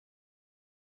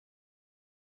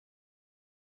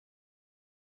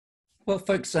Well,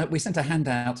 folks, we sent a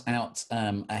handout out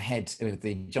ahead with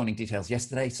the joining details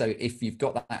yesterday. So if you've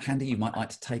got that handy, you might like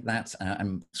to take that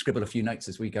and scribble a few notes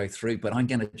as we go through. But I'm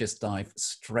going to just dive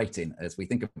straight in as we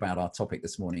think about our topic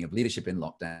this morning of leadership in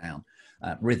lockdown,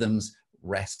 rhythms,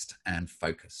 rest, and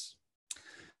focus.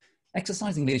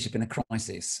 Exercising leadership in a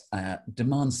crisis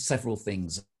demands several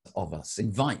things of us,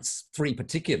 invites three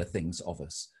particular things of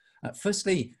us.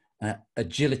 Firstly,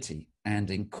 agility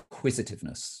and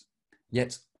inquisitiveness,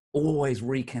 yet always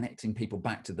reconnecting people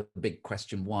back to the big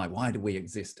question, why? Why do we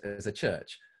exist as a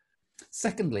church?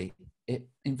 Secondly, it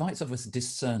invites of us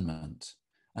discernment,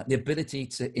 the ability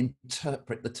to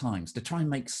interpret the times, to try and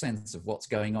make sense of what's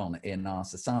going on in our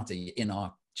society, in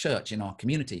our church, in our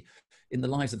community, in the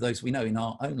lives of those we know, in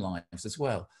our own lives as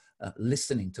well,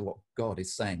 listening to what God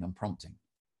is saying and prompting.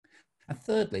 And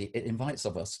thirdly, it invites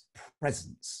of us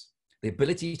presence, the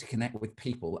ability to connect with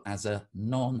people as a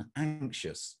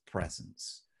non-anxious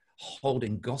presence,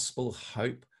 holding gospel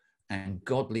hope and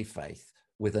godly faith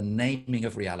with a naming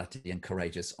of reality and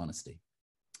courageous honesty.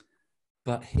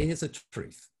 But here's a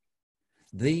truth.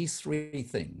 These three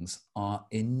things are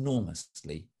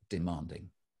enormously demanding.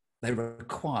 They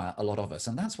require a lot of us.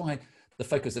 And that's why the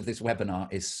focus of this webinar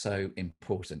is so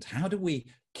important. How do we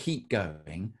keep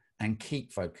going and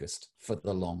keep focused for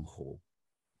the long haul?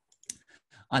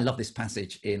 I love this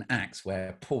passage in Acts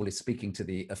where Paul is speaking to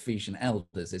the Ephesian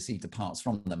elders as he departs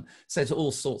from them, says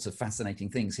all sorts of fascinating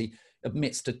things. He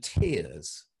admits to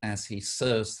tears as he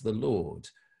serves the Lord,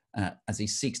 as he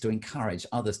seeks to encourage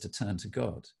others to turn to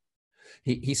God.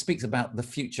 He speaks about the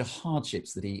future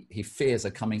hardships that he fears are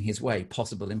coming his way,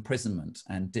 possible imprisonment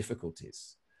and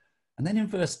difficulties. And then in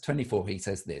verse 24, he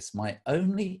says this, "My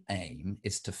only aim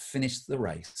is to finish the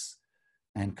race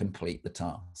and complete the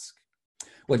task."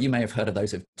 Well, you may have heard of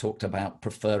those who've talked about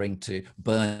preferring to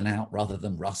burn out rather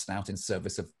than rust out in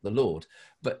service of the Lord.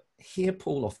 But here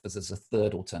Paul offers us a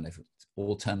third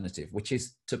alternative, which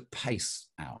is to pace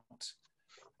out.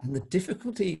 And the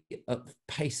difficulty of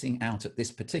pacing out at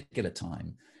this particular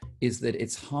time is that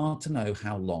it's hard to know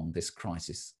how long this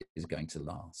crisis is going to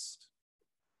last.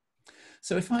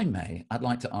 So if I may, I'd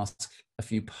like to ask a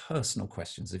few personal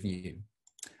questions of you.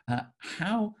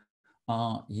 How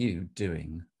are you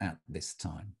doing at this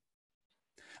time?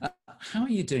 How are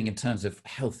you doing in terms of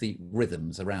healthy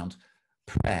rhythms around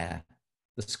prayer,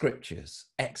 the scriptures,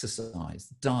 exercise,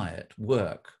 diet,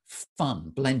 work, fun,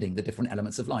 blending the different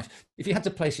elements of life? If you had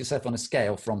to place yourself on a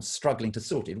scale from struggling to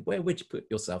sorted, where would you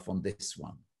put yourself on this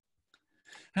one?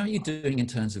 How are you doing in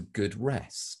terms of good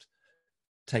rest,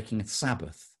 taking a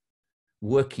Sabbath,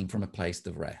 working from a place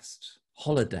of rest,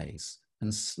 holidays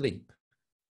and sleep?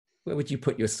 Where would you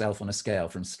put yourself on a scale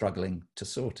from struggling to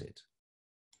sorted?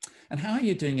 And how are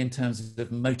you doing in terms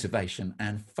of motivation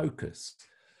and focus,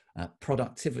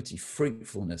 productivity,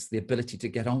 fruitfulness, the ability to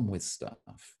get on with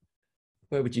stuff?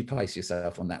 Where would you place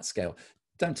yourself on that scale?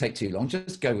 Don't take too long,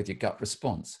 just go with your gut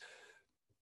response.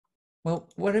 Well,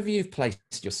 wherever you've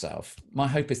placed yourself, my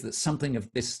hope is that something of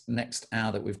this next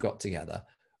hour that we've got together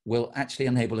will actually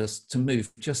enable us to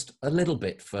move just a little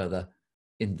bit further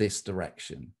in this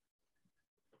direction.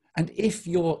 And if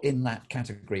you're in that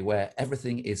category where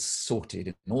everything is sorted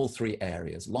in all three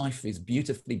areas, life is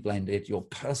beautifully blended, you're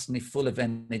personally full of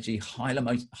energy,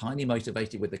 highly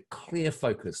motivated with a clear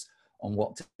focus on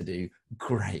what to do,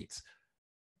 great.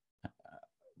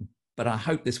 But I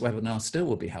hope this webinar still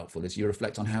will be helpful as you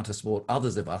reflect on how to support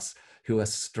others of us who are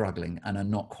struggling and are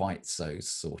not quite so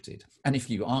sorted. And if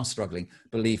you are struggling,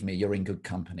 believe me, you're in good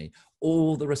company.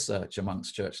 All the research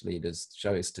amongst church leaders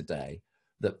shows today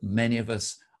that many of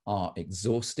us are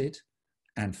exhausted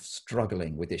and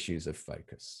struggling with issues of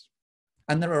focus.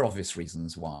 And there are obvious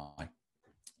reasons why.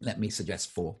 Let me suggest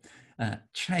four.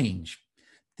 Change.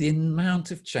 The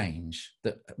amount of change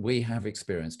that we have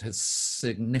experienced has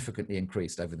significantly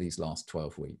increased over these last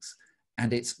 12 weeks.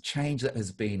 And it's change that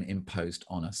has been imposed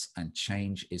on us, and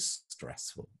change is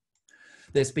stressful.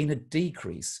 There's been a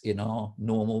decrease in our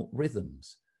normal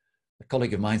rhythms. A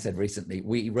colleague of mine said recently,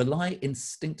 we rely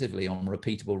instinctively on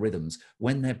repeatable rhythms.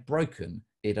 When they're broken,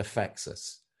 it affects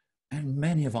us. And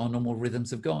many of our normal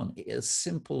rhythms have gone. It's as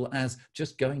simple as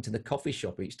just going to the coffee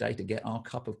shop each day to get our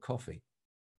cup of coffee.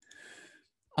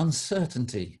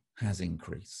 Uncertainty has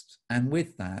increased. And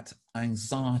with that,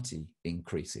 anxiety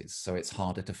increases. So it's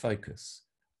harder to focus.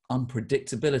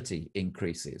 Unpredictability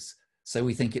increases. So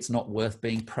we think it's not worth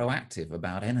being proactive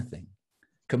about anything.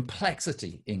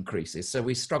 Complexity increases, so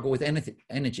we struggle with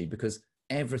energy because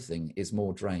everything is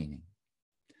more draining.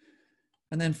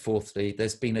 And then fourthly,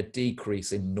 there's been a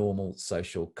decrease in normal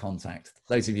social contact.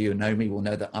 Those of you who know me will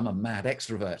know that I'm a mad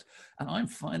extrovert, and I'm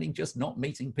finding just not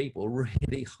meeting people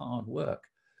really hard work.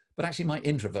 But actually my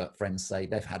introvert friends say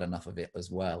they've had enough of it as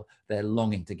well. They're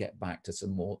longing to get back to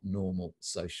some more normal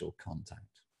social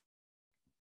contact.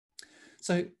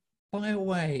 So by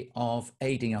way of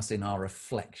aiding us in our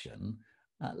reflection,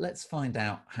 let's find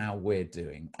out how we're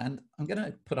doing. And I'm going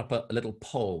to put up a little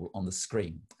poll on the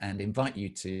screen and invite you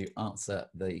to answer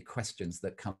the questions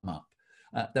that come up.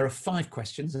 There are 5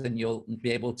 questions, and you'll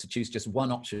be able to choose just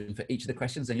one option for each of the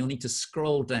questions, and you'll need to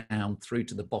scroll down through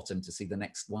to the bottom to see the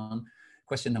next one.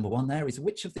 Question number 1 there is,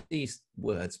 which of these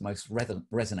words most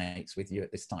resonates with you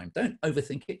at this time? Don't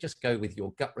overthink it, just go with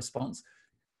your gut response.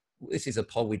 This is a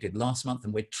poll we did last month,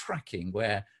 and we're tracking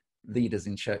where leaders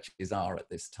in churches are at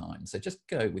this time. So just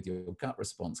go with your gut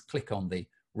response, click on the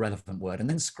relevant word, and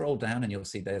then scroll down and you'll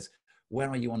see there's, where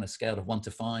are you on a scale of 1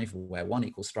 to 5, where 1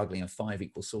 equals struggling and 5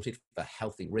 equals sorted for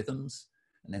healthy rhythms.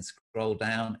 And then scroll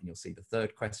down and you'll see the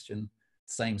 3rd question,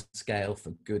 same scale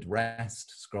for good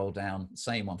rest. Scroll down,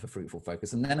 same one for fruitful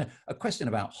focus. And then a question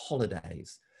about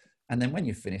holidays. And then when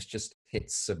you finish, just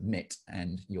hit submit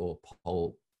and your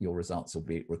poll, your results will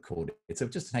be recorded. So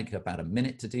just take about a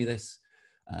minute to do this.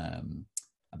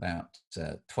 About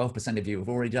 12% of you have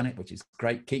already done it, which is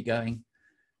great. Keep going.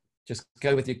 Just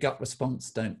go with your gut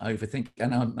response. Don't overthink.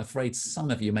 And I'm afraid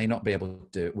some of you may not be able to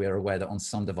do it. We're aware that on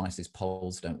some devices,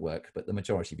 polls don't work, but the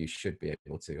majority of you should be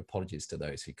able to. Apologies to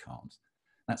those who can't.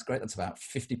 That's great. That's about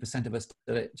 50% of us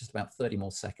do it. Just about 30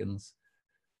 more seconds.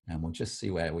 And we'll just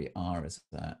see where we are as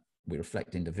we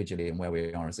reflect individually and where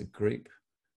we are as a group.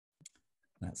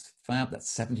 That's fab.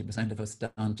 That's 70% of us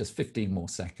done. Just 15 more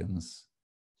seconds.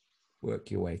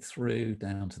 Work your way through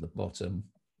down to the bottom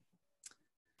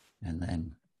and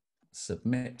then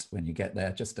submit when you get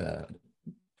there. Just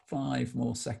 5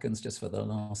 more seconds just for the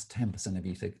last 10% of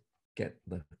you to get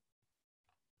the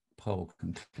poll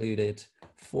concluded.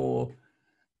 4,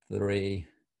 3,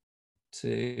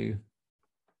 2,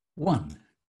 1.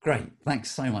 Great.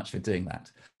 Thanks so much for doing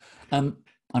that.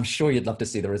 I'm sure you'd love to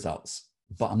see the results,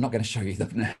 but I'm not going to show you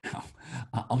them now.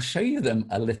 I'll show you them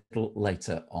a little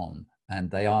later on. And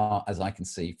they are, as I can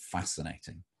see,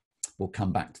 fascinating. We'll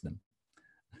come back to them.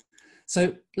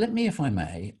 So let me, if I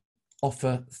may,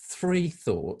 offer 3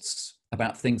 thoughts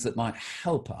about things that might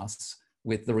help us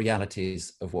with the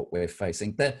realities of what we're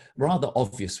facing. They're rather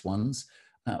obvious ones,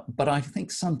 but I think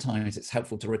sometimes it's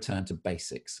helpful to return to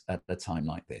basics at a time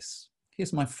like this.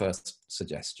 Here's my first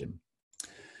suggestion.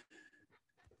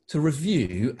 To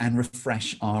review and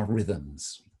refresh our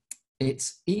rhythms.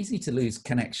 It's easy to lose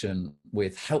connection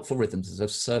with helpful rhythms that have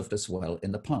served us well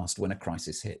in the past when a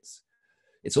crisis hits.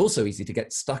 It's also easy to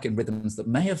get stuck in rhythms that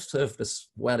may have served us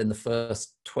well in the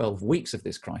first 12 weeks of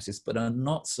this crisis, but are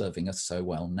not serving us so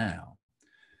well now.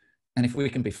 And if we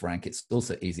can be frank, it's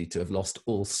also easy to have lost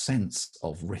all sense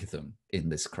of rhythm in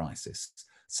this crisis.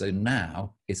 So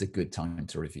now is a good time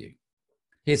to review.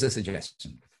 Here's a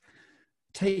suggestion.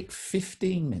 Take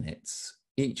 15 minutes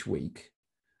each week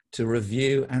to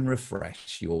review and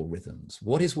refresh your rhythms.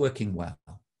 What is working well?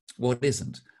 What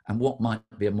isn't? And what might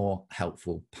be a more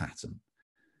helpful pattern?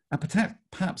 And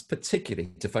perhaps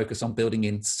particularly to focus on building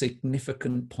in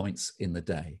significant points in the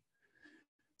day.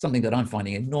 Something that I'm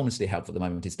finding enormously helpful at the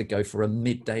moment is to go for a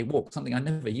midday walk, something I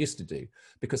never used to do,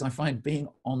 because I find being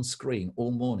on screen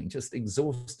all morning just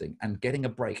exhausting, and getting a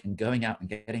break and going out and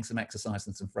getting some exercise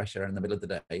and some fresh air in the middle of the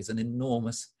day is an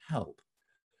enormous help.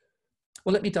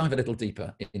 Well, let me dive a little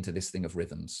deeper into this thing of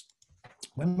rhythms.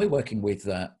 When we're working with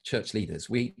church leaders,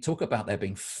 we talk about there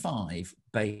being 5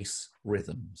 base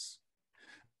rhythms.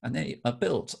 And they are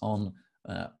built on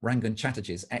Rangan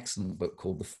Chatterjee's excellent book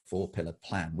called The 4-Pillar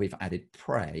Plan. We've added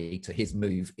pray to his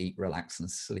move, eat, relax, and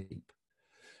sleep.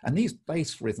 And these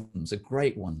base rhythms are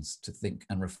great ones to think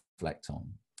and reflect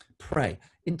on. Pray.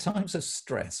 In times of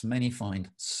stress, many find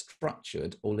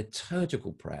structured or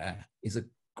liturgical prayer is a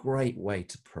great way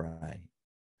to pray.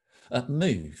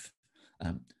 Move.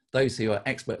 Those who are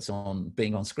experts on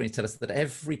being on screen tell us that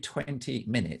every 20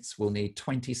 minutes we'll need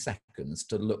 20 seconds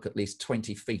to look at least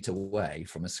 20 feet away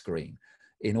from a screen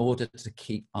in order to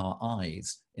keep our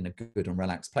eyes in a good and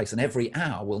relaxed place. And every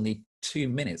hour we'll need 2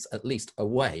 minutes at least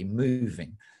away,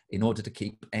 moving, in order to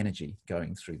keep energy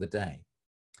going through the day.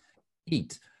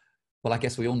 Eat. Well, I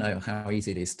guess we all know how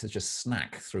easy it is to just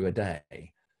snack through a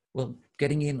day. Well,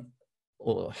 getting in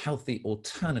healthy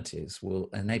alternatives will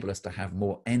enable us to have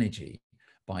more energy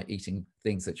by eating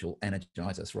things that will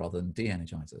energize us rather than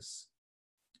de-energize us.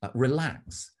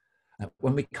 Relax.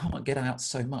 When we can't get out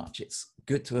so much, it's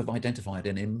good to have identified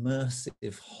an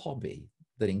immersive hobby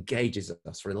that engages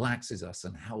us, relaxes us,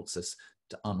 and helps us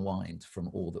to unwind from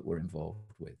all that we're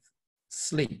involved with.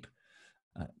 Sleep.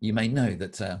 You may know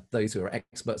that those who are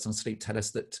experts on sleep tell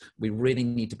us that we really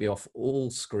need to be off all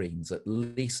screens at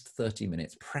least 30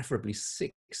 minutes, preferably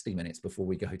 60 minutes before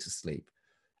we go to sleep.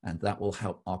 And that will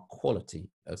help our quality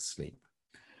of sleep.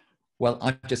 Well,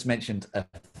 I've just mentioned a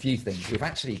few things. We've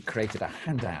actually created a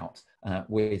handout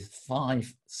with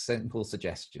 5 simple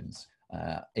suggestions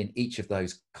in each of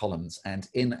those columns. And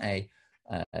in a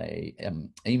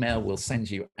email we'll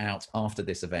send you out after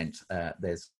this event,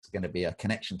 there's going to be a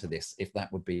connection to this if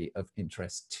that would be of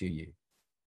interest to you.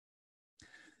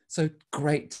 So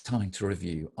great time to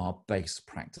review our base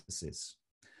practices.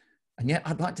 And yet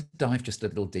I'd like to dive just a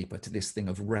little deeper to this thing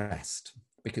of rest,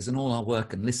 because in all our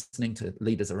work and listening to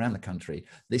leaders around the country,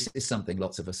 this is something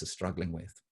lots of us are struggling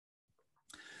with.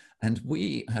 And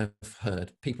we have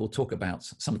heard people talk about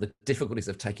some of the difficulties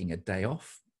of taking a day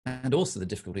off, and also the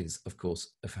difficulties, of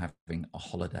course, of having a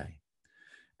holiday.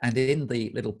 And in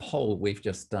the little poll we've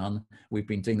just done, we've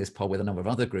been doing this poll with a number of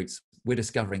other groups, we're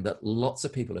discovering that lots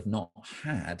of people have not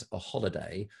had a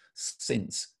holiday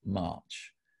since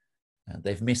March.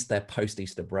 They've missed their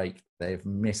post-Easter break, they've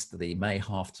missed the May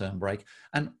half-term break,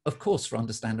 and of course, for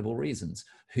understandable reasons.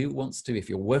 Who wants to, if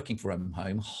you're working from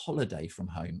home, holiday from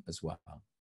home as well?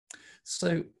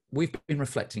 So we've been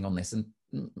reflecting on this and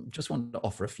just wanted to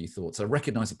offer a few thoughts. I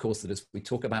recognize, of course, that as we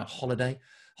talk about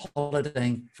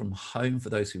holidaying from home for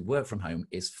those who work from home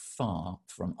is far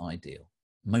from ideal.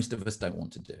 Most of us don't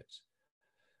want to do it.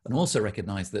 And also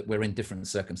recognize that we're in different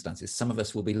circumstances. Some of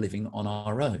us will be living on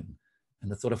our own,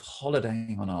 and the thought of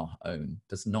holidaying on our own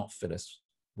does not fill us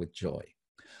with joy.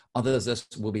 Others of us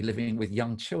will be living with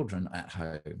young children at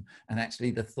home, and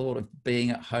actually the thought of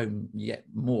being at home yet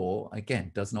more,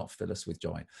 again, does not fill us with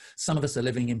joy. Some of us are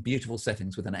living in beautiful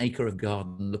settings with an acre of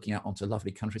garden looking out onto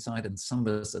lovely countryside, and some of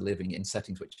us are living in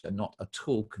settings which are not at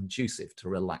all conducive to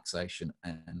relaxation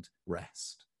and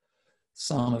rest.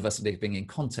 Some of us are living in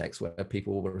contexts where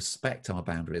people will respect our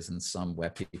boundaries, and some where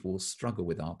people will struggle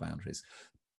with our boundaries.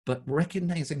 But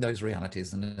recognizing those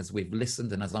realities, and as we've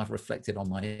listened and as I've reflected on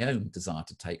my own desire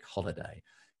to take holiday,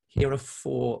 here are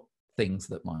 4 things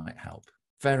that might help.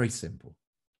 Very simple.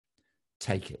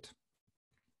 Take it.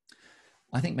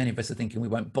 I think many of us are thinking we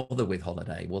won't bother with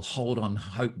holiday. We'll hold on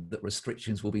hope that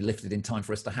restrictions will be lifted in time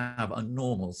for us to have a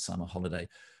normal summer holiday.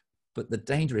 But the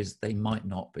danger is they might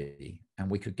not be,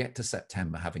 and we could get to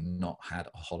September having not had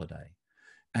a holiday.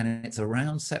 And it's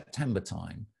around September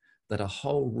time that a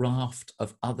whole raft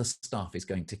of other stuff is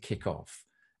going to kick off,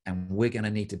 and we're going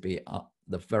to need to be at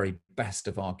the very best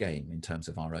of our game in terms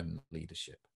of our own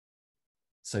leadership.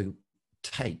 So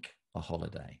take a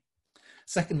holiday.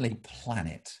 Secondly, plan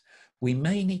it. We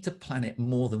may need to plan it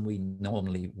more than we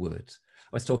normally would.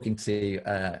 I was talking to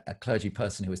a clergy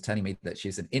person who was telling me that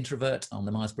she's an introvert on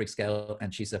the Myers-Briggs scale,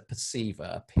 and she's a perceiver,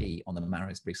 a P on the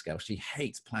Myers-Briggs scale. She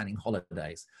hates planning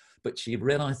holidays, but she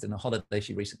realized in a holiday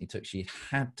she recently took, she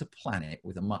had to plan it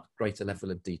with a much greater level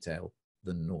of detail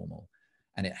than normal.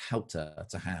 And it helped her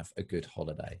to have a good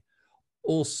holiday.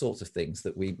 All sorts of things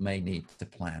that we may need to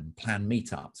plan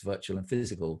meetups, virtual and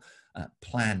physical,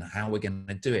 plan how we're going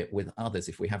to do it with others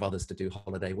if we have others to do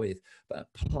holiday with,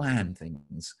 but plan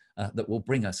things that will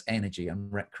bring us energy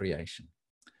and recreation.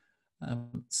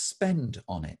 Spend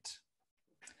on it.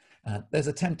 There's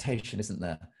a temptation, isn't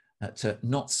there, to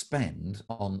not spend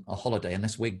on a holiday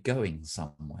unless we're going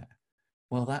somewhere.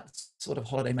 Well, that sort of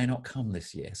holiday may not come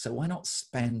this year, so why not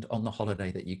spend on the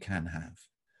holiday that you can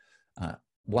have?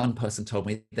 One person told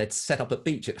me they'd set up a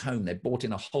beach at home. They'd bought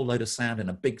in a whole load of sand and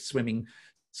a big swimming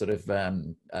sort of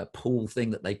pool thing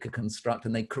that they could construct,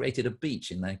 and they created a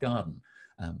beach in their garden.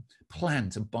 Plan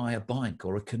to buy a bike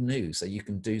or a canoe so you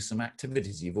can do some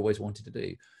activities you've always wanted to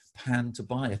do. Plan to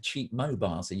buy a cheap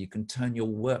mobile so you can turn your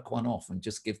work one off and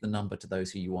just give the number to those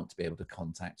who you want to be able to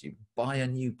contact you. Buy a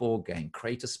new board game,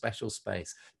 create a special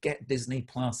space, get Disney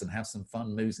Plus and have some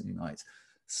fun movie nights.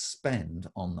 Spend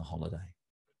on the holiday.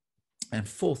 And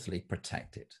fourthly,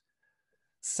 protect it.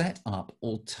 Set up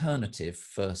alternative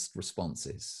first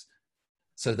responses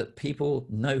so that people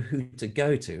know who to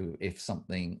go to if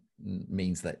something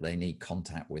means that they need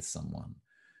contact with someone.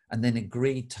 And then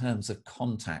agree terms of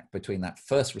contact between that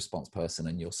first response person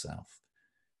and yourself.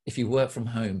 If you work from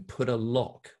home, put a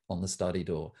lock on the study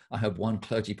door. I had one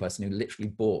clergy person who literally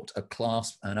bought a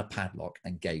clasp and a padlock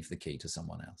and gave the key to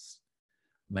someone else.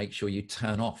 Make sure you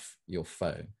turn off your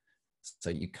phone so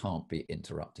you can't be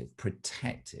interrupted.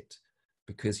 Protect it,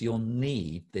 because you'll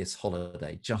need this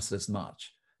holiday just as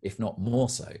much, if not more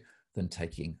so, than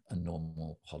taking a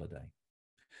normal holiday.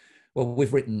 Well,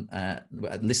 we've written,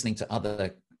 listening to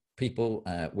other people,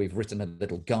 we've written a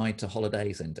little guide to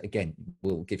holidays, and again,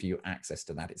 we'll give you access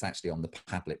to that. It's actually on the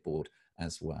Padlet board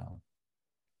as well.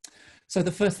 So the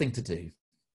first thing to do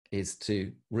is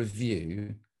to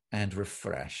review and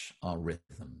refresh our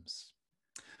rhythms.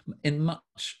 In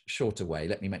much shorter way,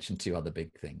 let me mention two other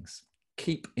big things.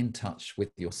 Keep in touch with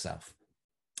yourself.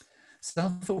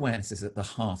 Self-awareness is at the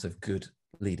heart of good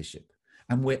leadership,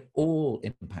 and we're all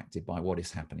impacted by what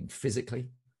is happening physically,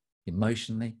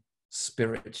 emotionally,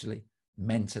 spiritually,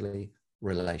 mentally,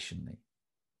 relationally.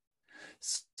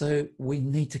 So we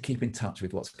need to keep in touch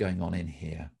with what's going on in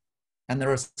here. And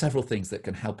there are several things that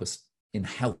can help us in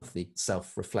healthy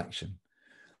self-reflection.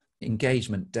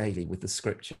 Engagement daily with the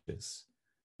scriptures,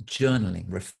 journaling,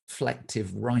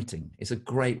 reflective writing is a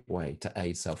great way to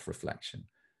aid self-reflection.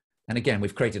 And again,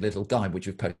 we've created a little guide which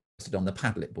we've posted on the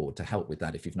Padlet board to help with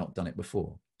that if you've not done it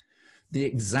before. The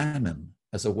examine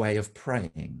as a way of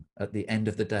praying at the end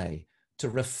of the day to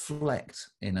reflect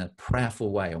in a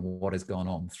prayerful way on what has gone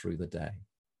on through the day.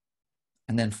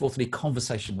 And then fourthly,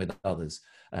 conversation with others,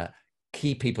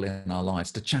 key people in our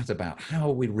lives to chat about how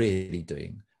are we really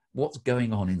doing, what's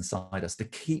going on inside us, to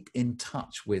keep in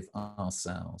touch with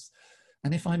ourselves.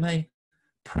 And if I may,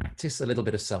 practice a little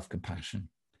bit of self-compassion.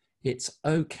 It's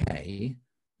okay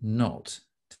not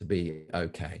to be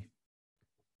okay.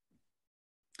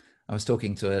 I was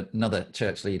talking to another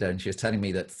church leader and she was telling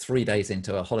me that 3 days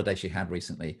into a holiday she had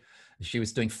recently, she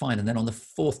was doing fine. And then on the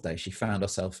fourth day, she found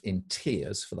herself in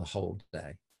tears for the whole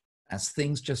day as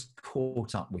things just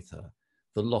caught up with her,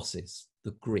 the losses,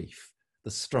 the grief,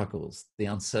 the struggles, the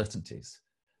uncertainties.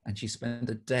 And she spent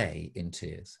a day in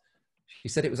tears. She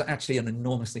said it was actually an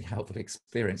enormously helpful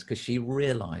experience because she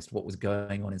realized what was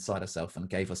going on inside herself and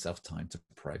gave herself time to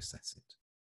process it.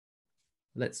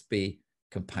 Let's be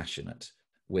compassionate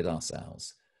with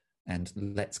ourselves and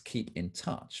let's keep in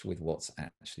touch with what's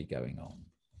actually going on.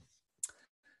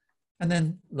 And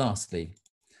then lastly,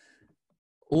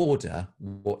 order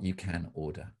what you can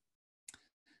order.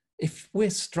 If we're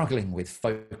struggling with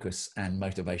focus and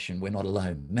motivation, we're not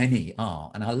alone. Many are.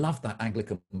 And I love that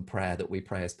Anglican prayer that we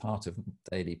pray as part of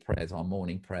daily prayers, our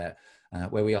morning prayer,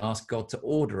 where we ask God to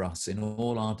order us in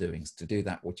all our doings to do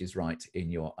that which is right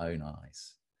in your own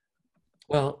eyes.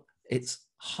 Well, it's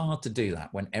hard to do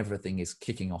that when everything is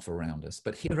kicking off around us.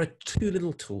 But here are two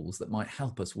little tools that might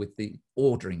help us with the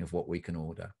ordering of what we can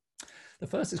order. The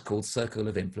first is called Circle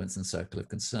of Influence and Circle of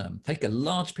Concern. Take a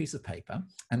large piece of paper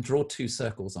and draw two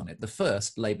circles on it. The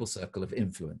first label Circle of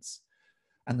Influence,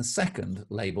 and the second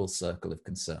label Circle of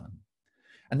Concern.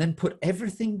 And then put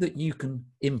everything that you can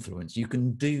influence, you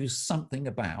can do something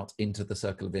about, into the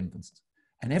Circle of Influence.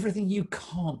 And everything you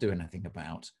can't do anything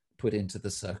about, put into the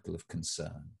Circle of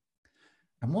Concern.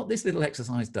 And what this little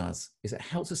exercise does is it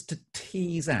helps us to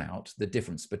tease out the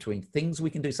difference between things we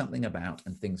can do something about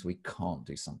and things we can't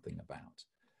do something about,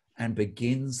 and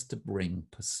begins to bring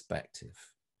perspective.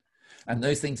 And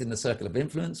those things in the Circle of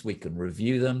Influence, we can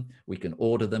review them, we can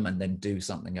order them, and then do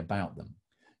something about them.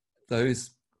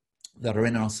 Those that are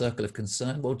in our Circle of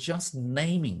Concern, well, just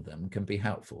naming them can be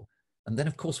helpful. And then,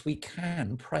 of course, we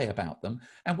can pray about them,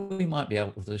 and we might be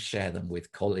able to share them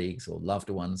with colleagues or loved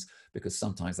ones, because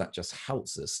sometimes that just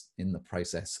helps us in the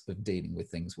process of dealing with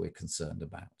things we're concerned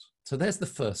about. So there's the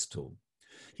first tool.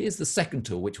 Here's the second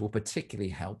tool, which will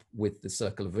particularly help with the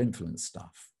Circle of Influence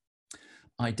stuff.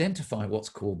 Identify what's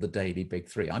called the daily big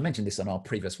three. I mentioned this on our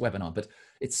previous webinar, but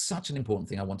it's such an important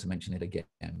thing. I want to mention it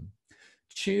again.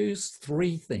 Choose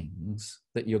 3 things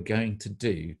that you're going to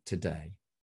do today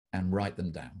and write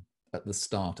them down at the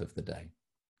start of the day.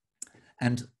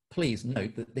 And please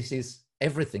note that this is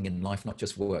everything in life, not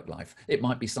just work life. It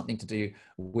might be something to do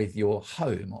with your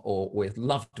home or with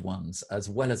loved ones, as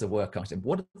well as a work item.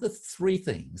 What are the 3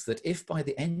 things that if by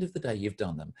the end of the day you've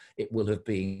done them, it will have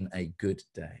been a good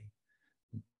day?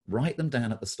 Write them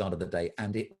down at the start of the day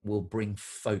and it will bring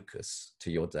focus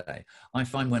to your day. I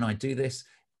find when I do this,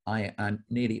 I am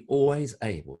nearly always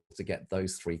able to get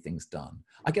those 3 things done.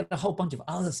 I get a whole bunch of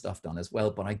other stuff done as well,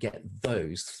 but I get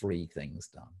those 3 things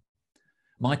done.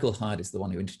 Michael Hyde is the one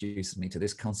who introduced me to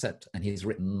this concept, and he's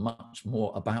written much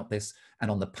more about this. And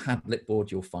on the Padlet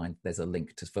board, you'll find there's a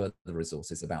link to further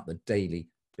resources about the daily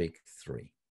big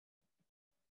 3.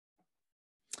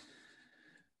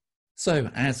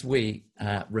 So as we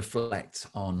reflect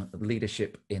on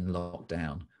leadership in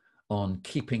lockdown, on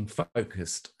keeping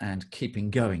focused and keeping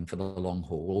going for the long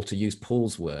haul, or to use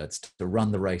Paul's words, to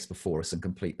run the race before us and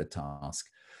complete the task,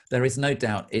 there is no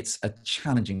doubt it's a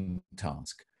challenging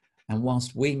task. And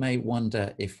whilst we may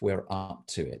wonder if we're up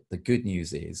to it, the good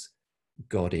news is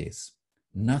God is.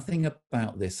 Nothing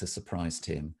about this has surprised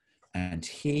him, and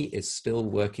he is still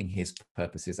working his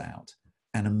purposes out,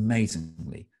 and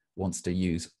amazingly wants to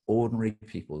use ordinary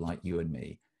people like you and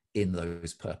me in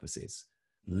those purposes,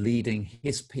 leading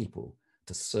his people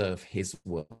to serve his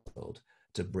world,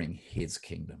 to bring his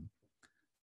kingdom.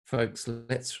 Folks,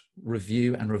 let's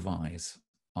review and revise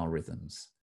our rhythms.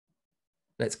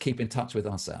 Let's keep in touch with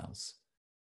ourselves,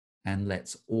 and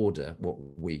let's order what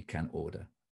we can order,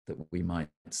 that we might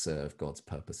serve God's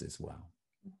purposes well.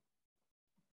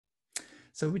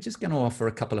 So we're just going to offer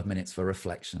a couple of minutes for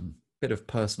reflection, a bit of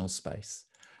personal space.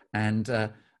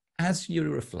 And as you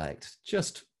reflect,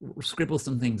 just scribble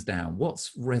some things down.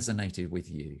 What's resonated with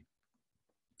you?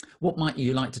 What might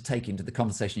you like to take into the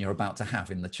conversation you're about to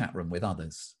have in the chat room with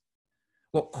others?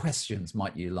 What questions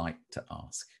might you like to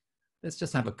ask? Let's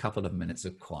just have a couple of minutes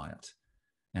of quiet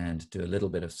and do a little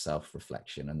bit of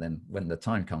self-reflection. And then when the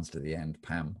time comes to the end,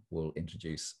 Pam will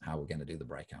introduce how we're going to do the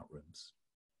breakout rooms.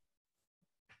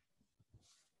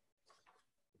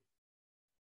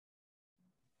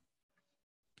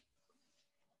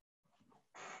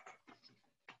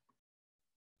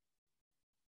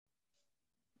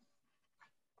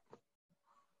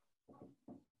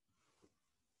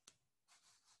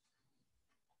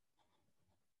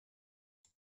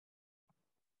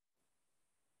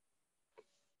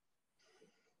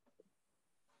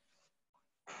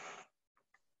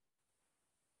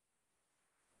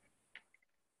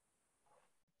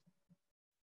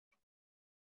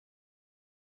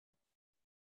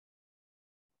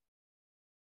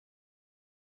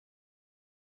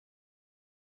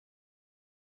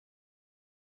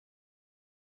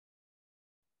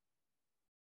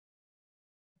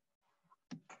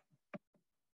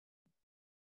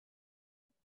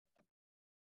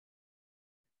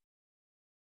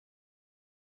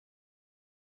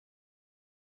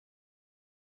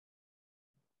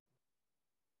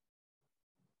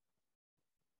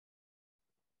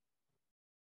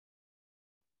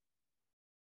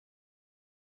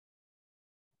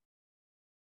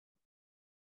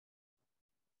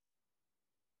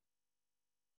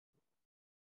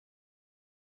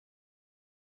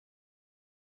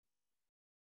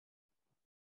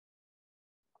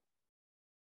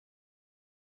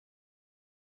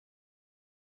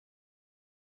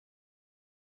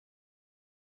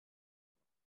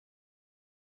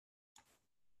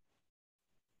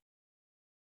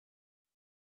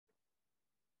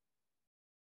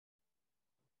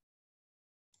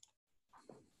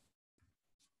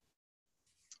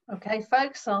 Okay,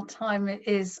 folks, our time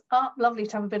is up. Lovely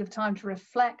to have a bit of time to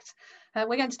reflect.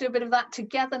 We're going to do a bit of that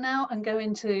together now and go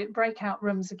into breakout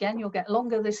rooms again. You'll get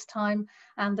longer this time,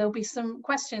 and there'll be some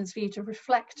questions for you to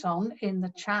reflect on in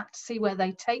the chat, see where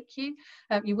they take you.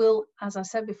 You will, as I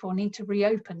said before, need to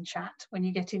reopen chat when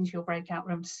you get into your breakout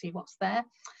room to see what's there.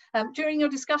 During your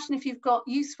discussion, if you've got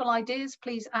useful ideas,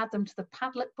 please add them to the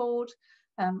Padlet board.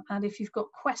 And if you've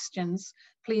got questions,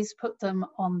 please put them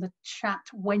on the chat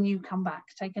when you come back.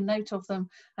 Take a note of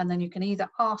them, and then you can either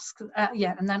ask,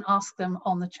 and then ask them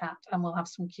on the chat, and we'll have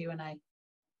some Q&A.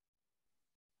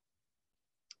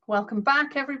 Welcome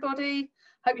back, everybody.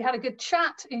 Hope you had a good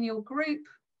chat in your group.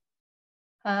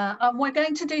 And we're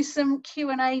going to do some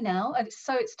Q&A now. And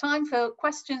so it's time for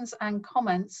questions and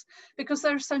comments. Because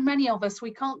there are so many of us,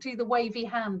 we can't do the wavy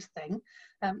hand thing.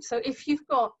 So if you've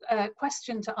got a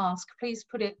question to ask, please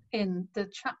put it in the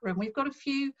chat room. We've got a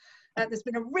few, there's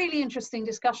been a really interesting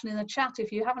discussion in the chat,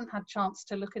 if you haven't had a chance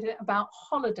to look at it, about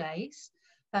holidays.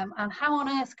 And how on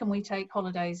earth can we take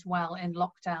holidays well in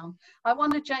lockdown? I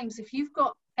wonder, James, if you've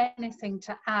got anything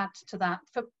to add to that,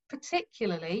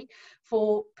 particularly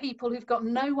for people who've got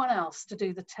no one else to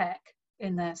do the tech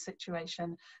in their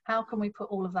situation. How can we put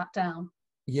all of that down?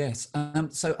 Yes,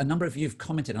 so a number of you have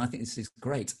commented, and I think this is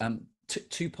great.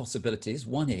 Two possibilities.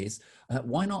 One is,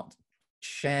 why not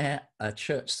share a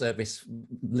church service,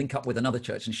 link up with another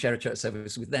church and share a church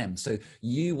service with them. So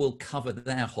you will cover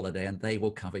their holiday and they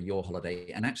will cover your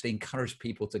holiday, and actually encourage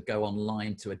people to go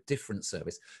online to a different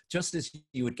service. Just as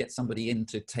you would get somebody in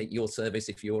to take your service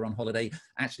if you're on holiday,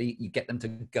 actually you get them to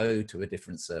go to a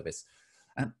different service.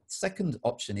 And second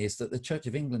option is that the Church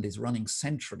of England is running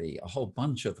centrally a whole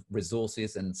bunch of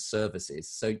resources and services.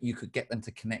 So you could get them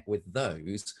to connect with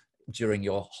those during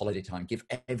your holiday time, give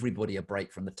everybody a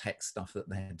break from the tech stuff that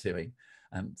they're doing.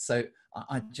 So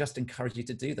I just encourage you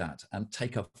to do that and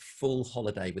take a full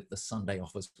holiday with the Sunday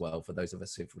off as well for those of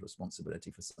us who have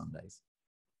responsibility for Sundays.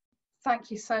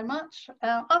 Thank you so much.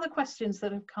 Other questions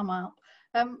that have come up.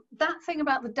 That thing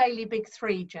about the daily big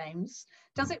three, James,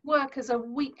 does it work as a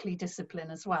weekly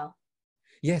discipline as well?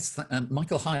 Yes,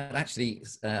 Michael Hyatt actually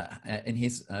in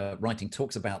his writing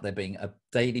talks about there being a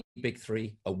daily big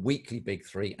three, a weekly big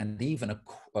three, and even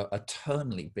a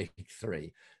termly big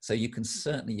three. So you can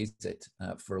certainly use it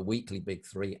for a weekly big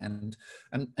three. And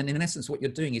in essence, what you're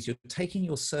doing is you're taking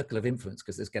your circle of influence,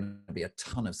 because there's going to be a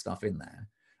ton of stuff in there,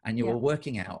 and you're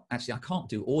working out, actually, I can't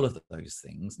do all of those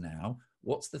things now.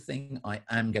 What's the thing I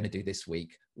am going to do this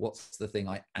week? What's the thing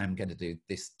I am going to do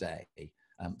this day?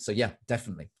 So yeah,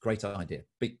 definitely. Great idea.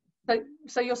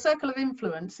 So your circle of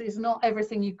influence is not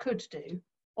everything you could do,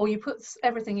 or you put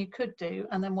everything you could do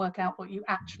and then work out what you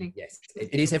actually. Yes,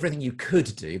 it is everything you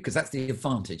could do, because that's the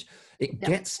advantage. It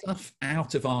gets stuff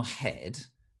out of our head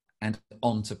and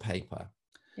onto paper.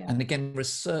 And again,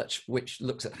 research which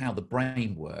looks at how the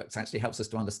brain works actually helps us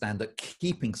to understand that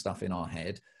keeping stuff in our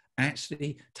head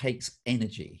actually takes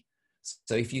energy.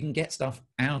 So if you can get stuff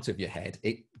out of your head,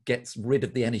 it gets rid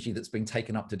of the energy that's been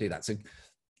taken up to do that. So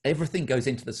everything goes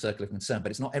into the circle of concern, but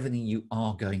it's not everything you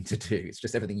are going to do. It's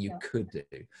just everything you could do.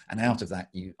 And out of that,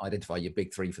 you identify your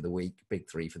big 3 for the week, big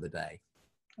 3 for the day.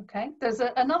 Okay. There's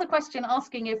another question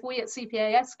asking if we at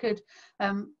CPAS could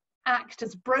act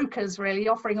as brokers, really,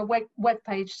 offering a web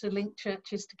page to link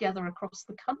churches together across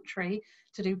the country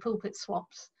to do pulpit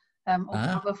swaps or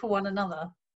cover for one another.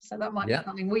 So that might be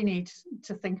something we need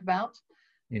to think about.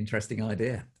 Interesting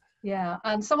idea. Yeah,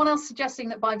 and someone else suggesting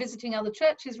that by visiting other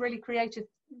churches, really creative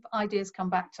ideas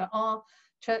come back to our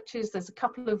churches. There's a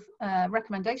couple of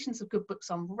recommendations of good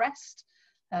books on rest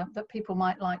that people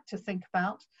might like to think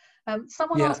about.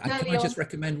 Someone asked earlier, can I just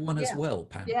recommend one as well,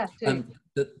 Pam? Yeah, do.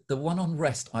 The one on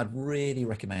rest I'd really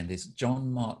recommend is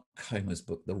John Mark Comer's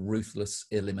book, The Ruthless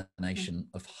Elimination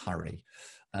of Hurry.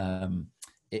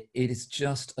 It is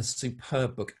just a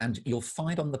superb book, and you'll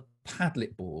find on the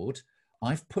Padlet board,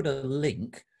 I've put a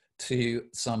link to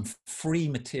some free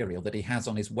material that he has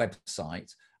on his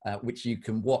website, which you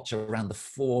can watch around the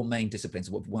 4 main disciplines,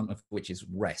 one of which is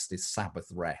rest, is Sabbath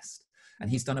rest. And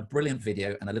he's done a brilliant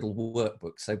video and a little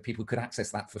workbook, so people could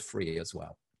access that for free as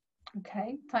well.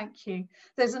 Okay, thank you.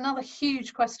 There's another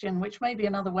huge question, which may be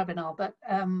another webinar, but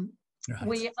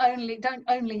we don't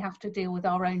only have to deal with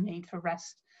our own need for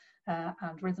rest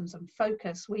and rhythms and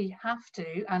focus. We have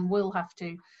to, and will have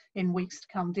to, in weeks to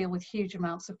come, deal with huge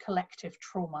amounts of collective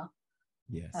trauma.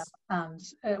 Yes. And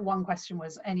one question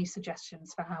was, any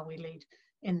suggestions for how we lead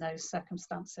in those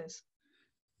circumstances?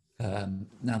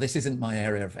 Now, this isn't my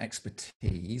area of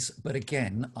expertise, but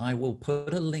again, I will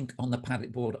put a link on the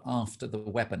Padlet board after the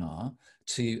webinar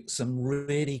to some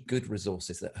really good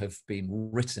resources that have been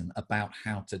written about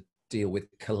how to deal with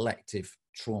collective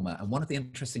trauma. And one of the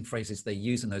interesting phrases they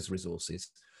use in those resources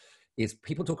is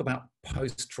people talk about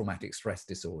post-traumatic stress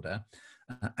disorder.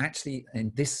 Actually,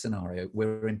 in this scenario,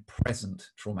 we're in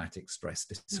present traumatic stress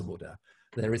disorder.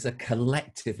 There is a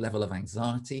collective level of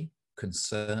anxiety,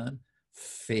 concern,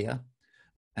 fear,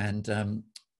 and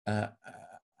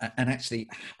actually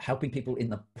helping people in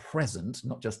the present,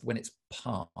 not just when it's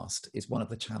past, is one of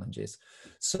the challenges.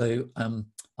 So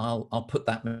I'll put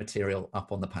that material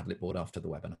up on the Padlet board after the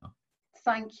webinar.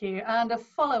 Thank you. And a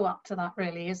follow-up to that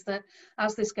really is that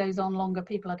as this goes on longer,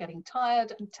 people are getting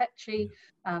tired and tetchy,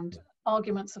 and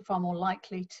arguments are far more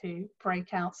likely to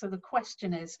break out. So the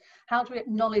question is, how do we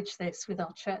acknowledge this with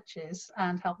our churches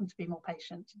and help them to be more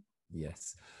patient?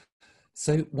 Yes.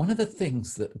 So one of the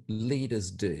things that leaders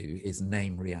do is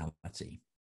name reality.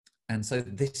 And so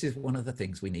this is one of the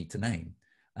things we need to name.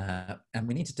 And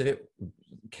we need to do it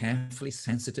carefully,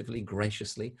 sensitively,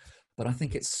 graciously. But I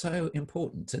think it's so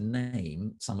important to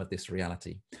name some of this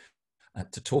reality,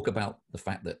 to talk about the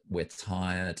fact that we're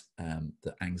tired,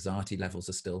 that anxiety levels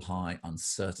are still high,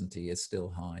 uncertainty is still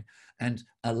high, and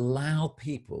allow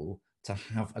people to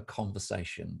have a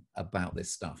conversation about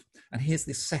this stuff. And here's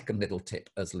the second little tip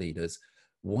as leaders.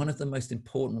 One of the most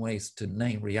important ways to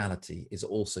name reality is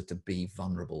also to be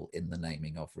vulnerable in the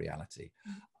naming of reality.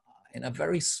 In a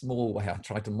very small way, I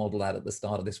tried to model that at the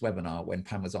start of this webinar when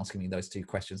Pam was asking me those 2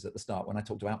 questions at the start, when I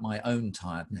talked about my own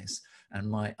tiredness and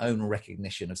my own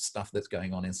recognition of stuff that's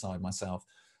going on inside myself.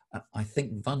 I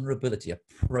think vulnerability,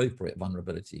 appropriate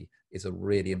vulnerability, is a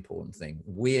really important thing.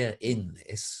 We're in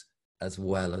this as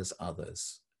well as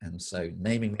others. And so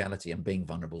naming reality and being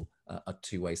vulnerable are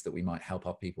 2 ways that we might help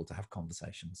our people to have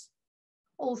conversations.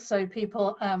 Also,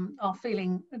 people are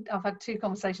feeling, I've had 2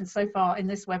 conversations so far in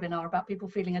this webinar about people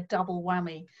feeling a double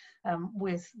whammy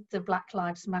with the Black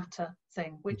Lives Matter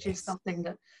thing, which is something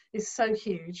that is so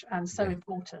huge and so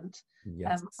important.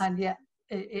 And yet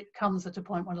it comes at a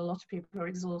point when a lot of people are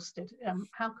exhausted.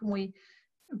 How can we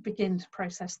begin to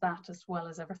process that as well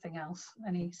as everything else?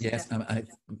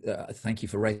 Thank you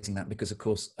for raising that, because of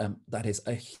course that is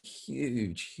a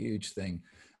huge thing,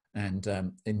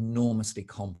 and enormously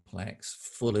complex,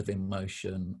 full of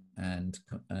emotion and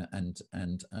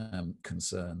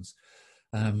concerns.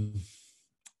 I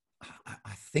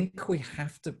think we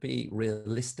have to be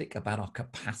realistic about our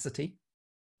capacity.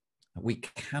 We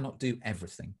cannot do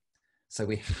everything. So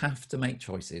we have to make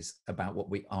choices about what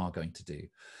we are going to do.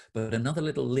 But another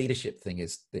little leadership thing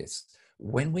is this: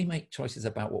 when we make choices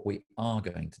about what we are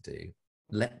going to do,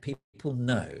 let people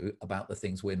know about the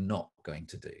things we're not going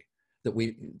to do,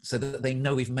 so that they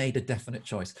know we've made a definite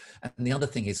choice. And the other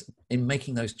thing is, in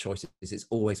making those choices, it's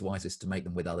always wisest to make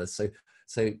them with others.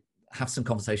 So have some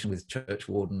conversation with church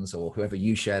wardens or whoever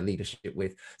you share leadership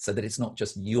with, so that it's not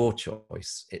just your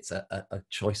choice, it's a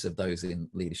choice of those in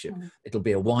leadership. It'll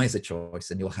be a wiser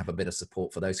choice, and you'll have a bit of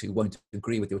support for those who won't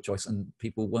agree with your choice, and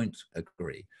people won't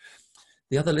agree.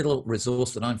 The other little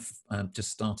resource that I've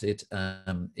just started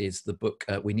is the book,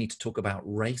 We Need to Talk About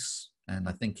Race. And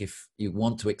I think if you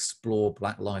want to explore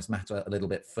Black Lives Matter a little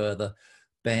bit further,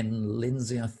 Ben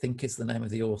Lindsay, I think is the name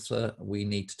of the author, We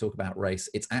Need to Talk About Race.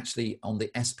 It's actually on the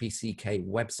SPCK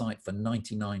website for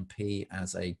 99p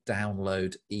as a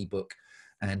download ebook,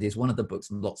 and is one of the books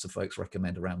lots of folks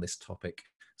recommend around this topic.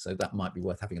 So that might be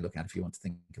worth having a look at if you want to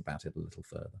think about it a little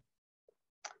further.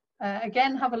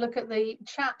 Again, have a look at the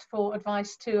chat for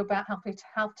advice too about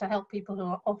how to help people who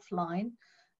are offline.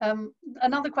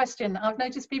 Another question: I've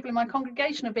noticed people in my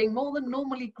congregation are being more than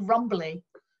normally grumbly.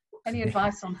 Any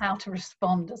advice on how to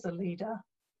respond as a leader?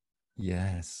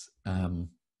 Yes.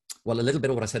 Well, a little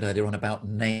bit of what I said earlier on about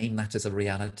name that as a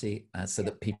reality, so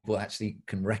that people actually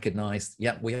can recognize,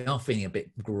 yeah, we are feeling a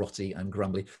bit grotty and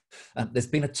grumbly. There's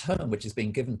been a term which has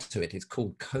been given to it. It's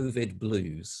called COVID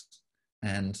blues.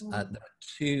 And there are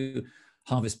 2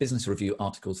 Harvest Business Review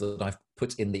articles that I've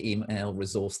put in the email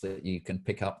resource that you can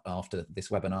pick up after this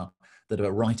webinar that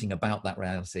are writing about that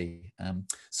reality.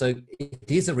 So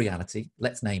it is a reality.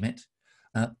 Let's name it.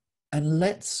 And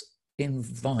let's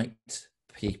invite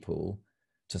people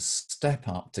to step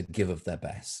up, to give of their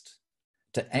best,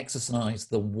 to exercise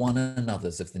the one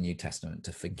another's of the New Testament,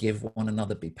 to forgive one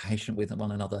another, be patient with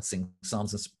one another, sing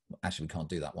psalms, and actually we can't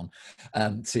do that one,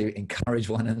 to encourage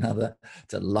one another,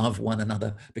 to love one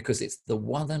another, because it's the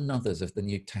one another's of the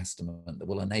New Testament that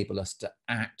will enable us to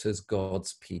act as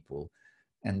God's people.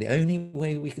 And the only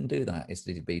way we can do that is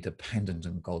to be dependent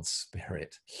on God's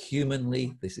Spirit.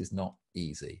 Humanly, this is not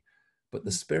easy, but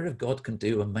the Spirit of God can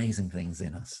do amazing things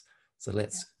in us. So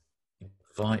let's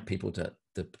invite people to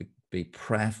be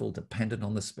prayerful, dependent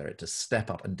on the Spirit, to step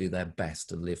up and do their best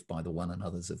to live by the one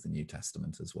another's of the New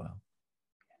Testament as well.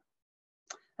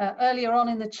 Earlier on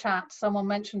in the chat, someone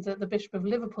mentioned that the Bishop of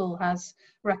Liverpool has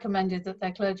recommended that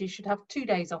their clergy should have 2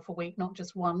 days off a week, not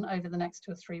just one, over the next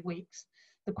 2 or 3 weeks.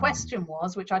 The question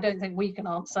was, which I don't think we can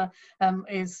answer,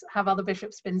 is have other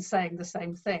bishops been saying the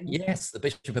same thing? Yes, the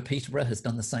Bishop of Peterborough has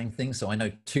done the same thing. So I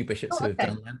know 2 bishops who have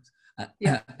done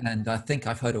that. And I think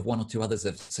I've heard of 1 or 2 others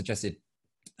have suggested,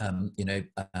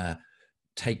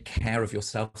 take care of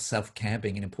yourself, self-care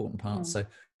being an important part. So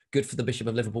good for the Bishop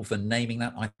of Liverpool for naming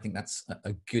that. I think that's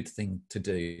a good thing to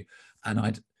do. And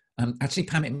I'd actually,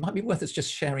 Pam, it might be worth us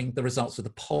just sharing the results of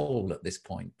the poll at this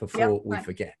point before we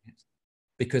forget,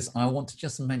 because I want to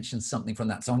just mention something from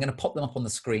that. So I'm going to pop them up on the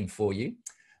screen for you.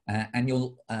 And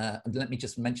you'll let me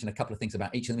just mention a couple of things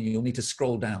about each of them. You'll need to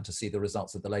scroll down to see the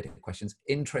results of the later questions.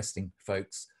 Interesting,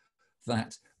 folks,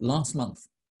 that last month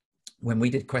when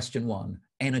we did question 1,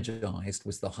 energized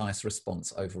was the highest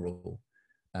response overall.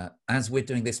 As we're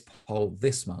doing this poll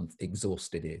this month,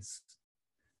 exhausted is.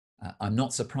 I'm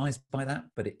not surprised by that,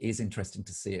 but it is interesting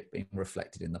to see it being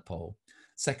reflected in the poll.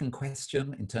 Second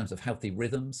question, in terms of healthy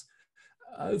rhythms,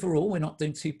 overall, we're not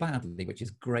doing too badly, which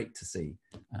is great to see.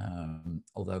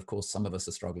 Although, of course, some of us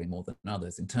are struggling more than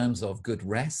others. In terms of good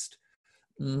rest,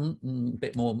 a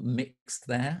bit more mixed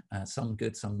there. Some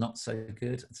good, some not so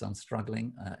good, some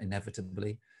struggling,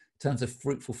 inevitably. In terms of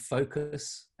fruitful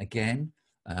focus, again,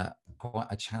 quite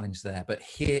a challenge there. But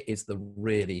here is the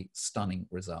really stunning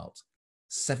result.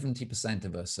 70%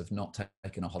 of us have not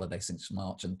taken a holiday since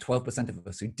March, and 12% of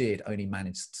us who did only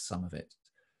managed some of it.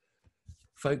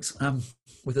 Folks,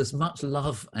 with as much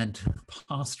love and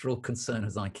pastoral concern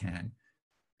as I can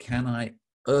I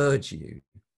urge you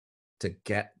to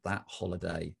get that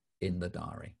holiday in the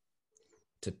diary,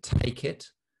 to take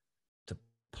it, to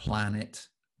plan it,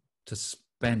 to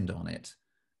spend on it,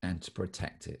 and to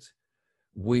protect it.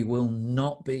 We will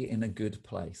not be in a good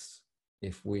place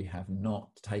if we have not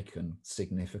taken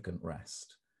significant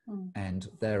rest. And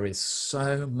there is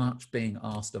so much being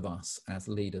asked of us as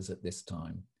leaders at this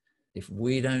time. If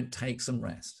we don't take some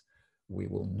rest, we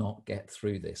will not get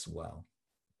through this well.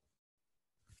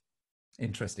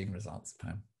 Interesting results,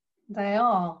 Pam. They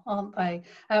are, aren't they?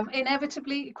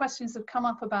 Inevitably, questions have come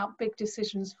up about big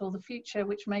decisions for the future,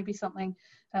 which may be something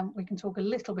we can talk a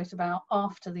little bit about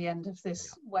after the end of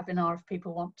this webinar if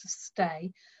people want to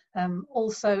stay.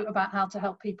 Also about how to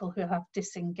help people who have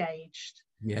disengaged.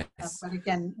 Yes. But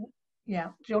again, Yeah,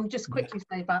 do you want to just quickly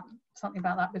say something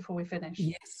about that before we finish?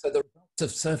 Yes, so the results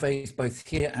of surveys both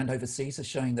here and overseas are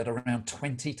showing that around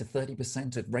 20 to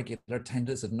 30% of regular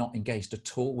attenders have not engaged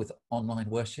at all with online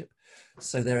worship.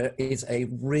 So there is a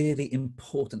really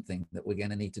important thing that we're going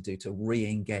to need to do to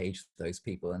re-engage those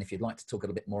people. And if you'd like to talk a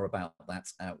little bit more about that,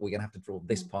 we're going to have to draw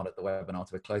this part of the webinar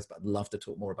to a close, but I'd love to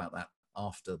talk more about that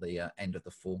after the end of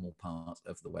the formal part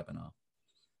of the webinar.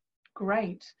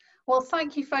 Great. Well,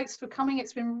 thank you folks for coming.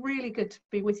 It's been really good to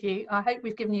be with you. I hope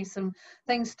we've given you some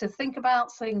things to think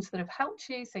about, things that have helped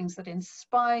you, things that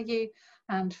inspire you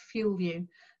and fuel you.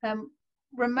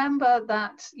 Remember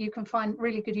that you can find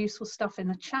really good useful stuff in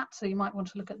the chat, so you might want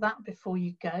to look at that before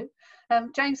you go.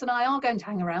 James and I are going to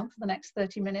hang around for the next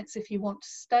 30 minutes. If you want to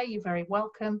stay, you're very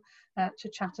welcome to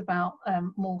chat about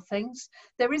more things.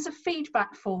 There is a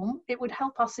feedback form. It would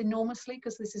help us enormously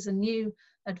because this is a new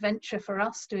adventure for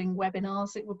us doing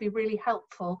webinars. It would be really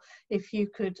helpful if you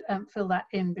could fill that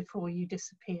in before you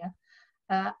disappear.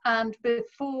 And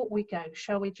before we go,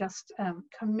 shall we just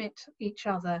commit each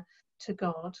other to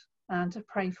God and to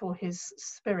pray for his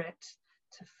Spirit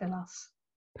to fill us.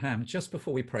 Pam, just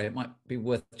before we pray, it might be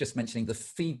worth just mentioning the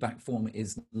feedback form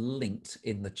is linked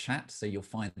in the chat. So you'll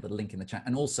find the link in the chat.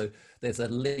 And also there's a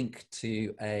link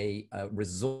to a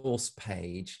resource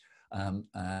page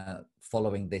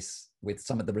following this with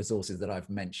some of the resources that I've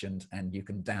mentioned, and you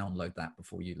can download that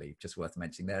before you leave. Just worth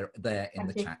mentioning. They're there in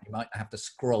the chat. You might have to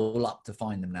scroll up to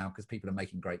find them now because people are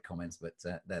making great comments, but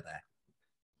they're there.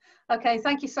 Okay,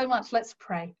 thank you so much. Let's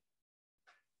pray.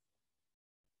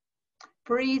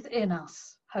 Breathe in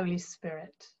us, Holy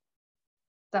Spirit,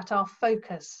 that our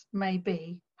focus may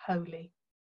be holy.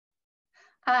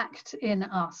 Act in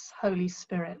us, Holy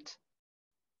Spirit,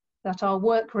 that our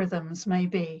work rhythms may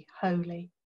be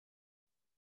holy.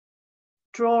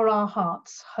 Draw our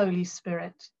hearts, Holy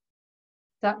Spirit,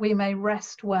 that we may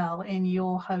rest well in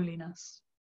your holiness.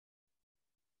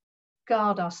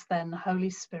 Guard us then, Holy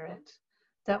Spirit,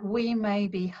 that we may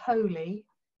be holy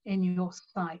in your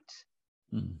sight.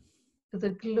 For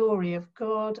the glory of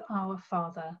God our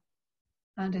Father,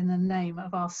 and in the name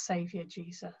of our Saviour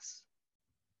Jesus.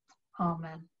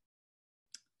 Amen.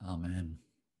 Amen.